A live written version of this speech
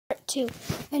too.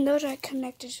 And those are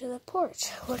connected to the porch,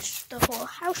 which the whole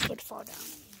house would fall down.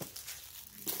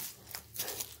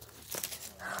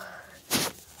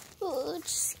 Oh,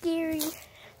 it's scary.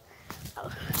 I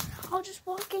was just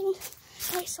walking,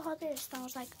 I saw this, and I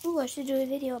was like, ooh, I should do a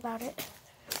video about it.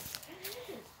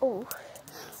 Oh,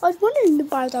 I was wondering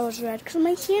why that was red, because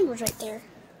my hand was right there.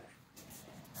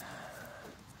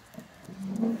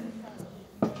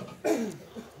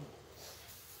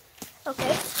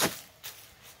 Okay.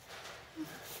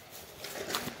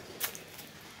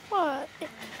 What?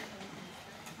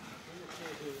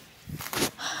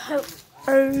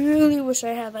 I really wish I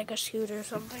had like a scooter or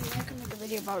something. I could make a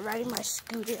video about riding my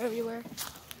scooter everywhere.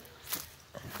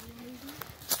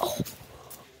 Oh.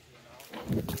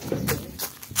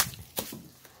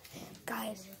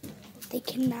 Guys, they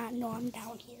cannot know I'm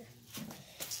down here.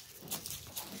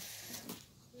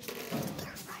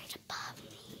 They're right above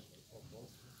me.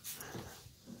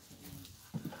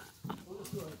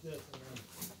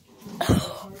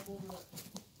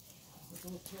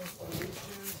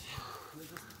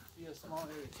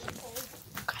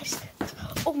 Guys,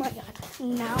 oh my god,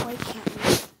 now I can't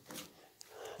move.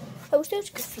 I wish there was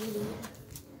graffiti.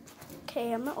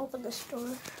 Okay, I'm gonna open this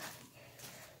door.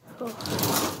 Oh.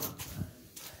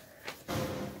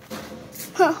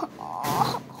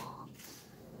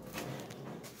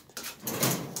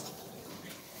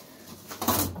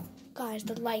 Guys,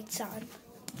 the light's on.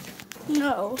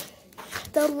 No,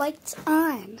 the light's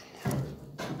on.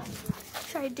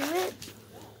 Should I do it?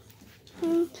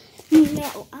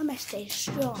 No, I'm gonna stay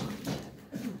strong.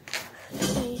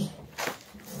 Okay.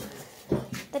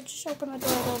 Let's just open the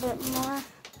door a little bit more.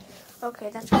 Okay,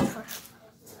 that's good for.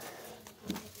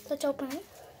 Let's open it.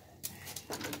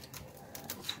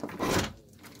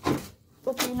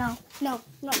 Okay, no.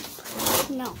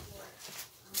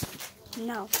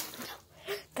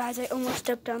 Guys, I almost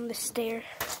stepped down the stair.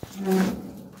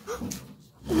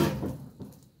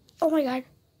 Oh my god.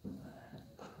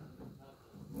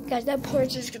 Guys, that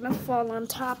porch is gonna fall on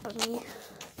top of me.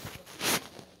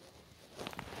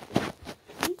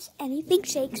 Once anything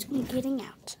shakes, I'm getting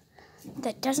out.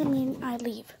 That doesn't mean I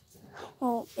leave.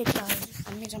 Well, it does.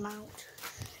 It means I'm out.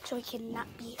 So I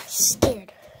cannot be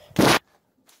scared.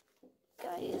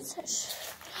 Guys,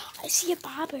 I see a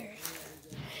bobber.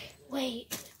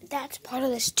 Wait, that's part of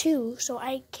this too. So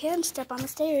I can step on the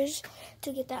stairs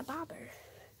to get that bobber.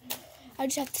 I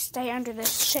just have to stay under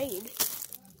this shade.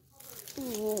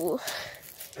 Ooh,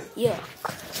 yuck.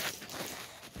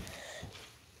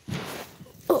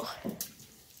 Oh,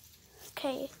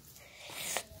 okay.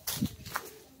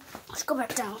 Let's go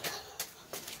back down.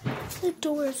 The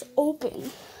door is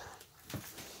open.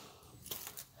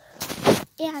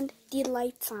 And the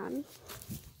light's on.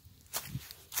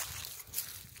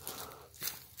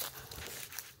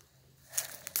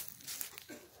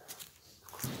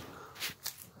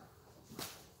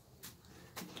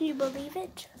 Can you believe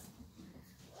it?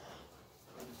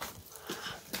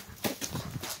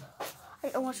 I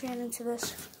almost ran into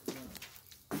this.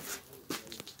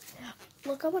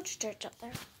 Look how much dirt's up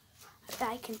there. I bet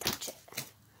I can touch it.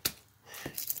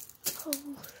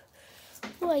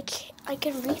 Oh, I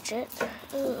can reach it.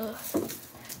 Ugh.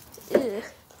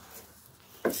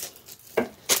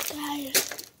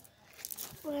 Guys,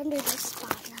 we're under this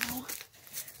spot now.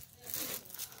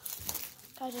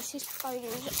 Guys, I see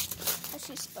spiders. I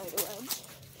see spider webs.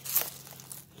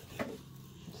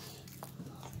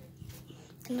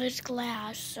 And there's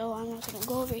glass, so I'm not gonna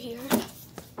go over here.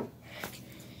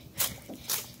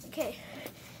 Okay,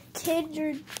 kids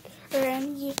or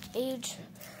any age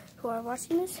who are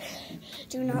watching this,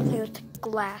 do not play with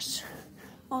glass.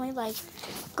 Only like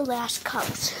glass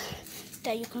cups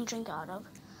that you can drink out of,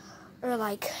 or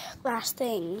like glass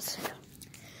things.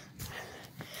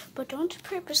 But don't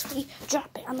purposely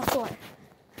drop it on the floor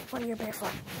when you're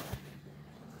barefoot.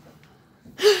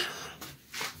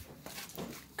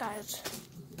 Guys,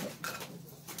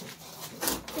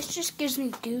 this just gives me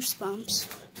goosebumps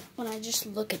when I just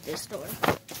look at this door.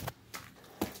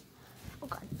 Oh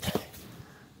god.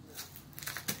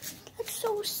 That's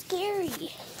so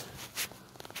scary.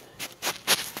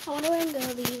 I wonder where I'm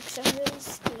gonna leave because I'm really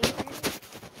scared.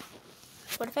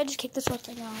 What if I just kick this whole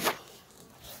thing out?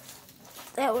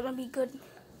 That wouldn't be good.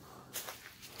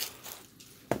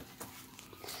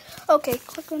 Okay,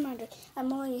 quick reminder.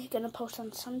 I'm only gonna post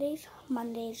on Sundays,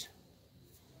 Mondays,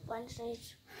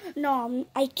 Wednesdays. No,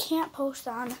 I can't post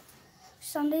on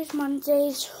Sundays,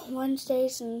 Mondays,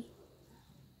 Wednesdays, and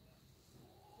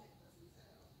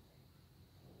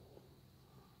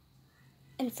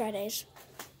Fridays.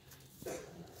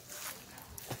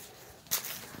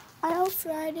 I know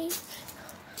Friday.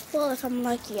 Well, if I'm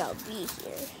lucky, I'll be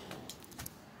here.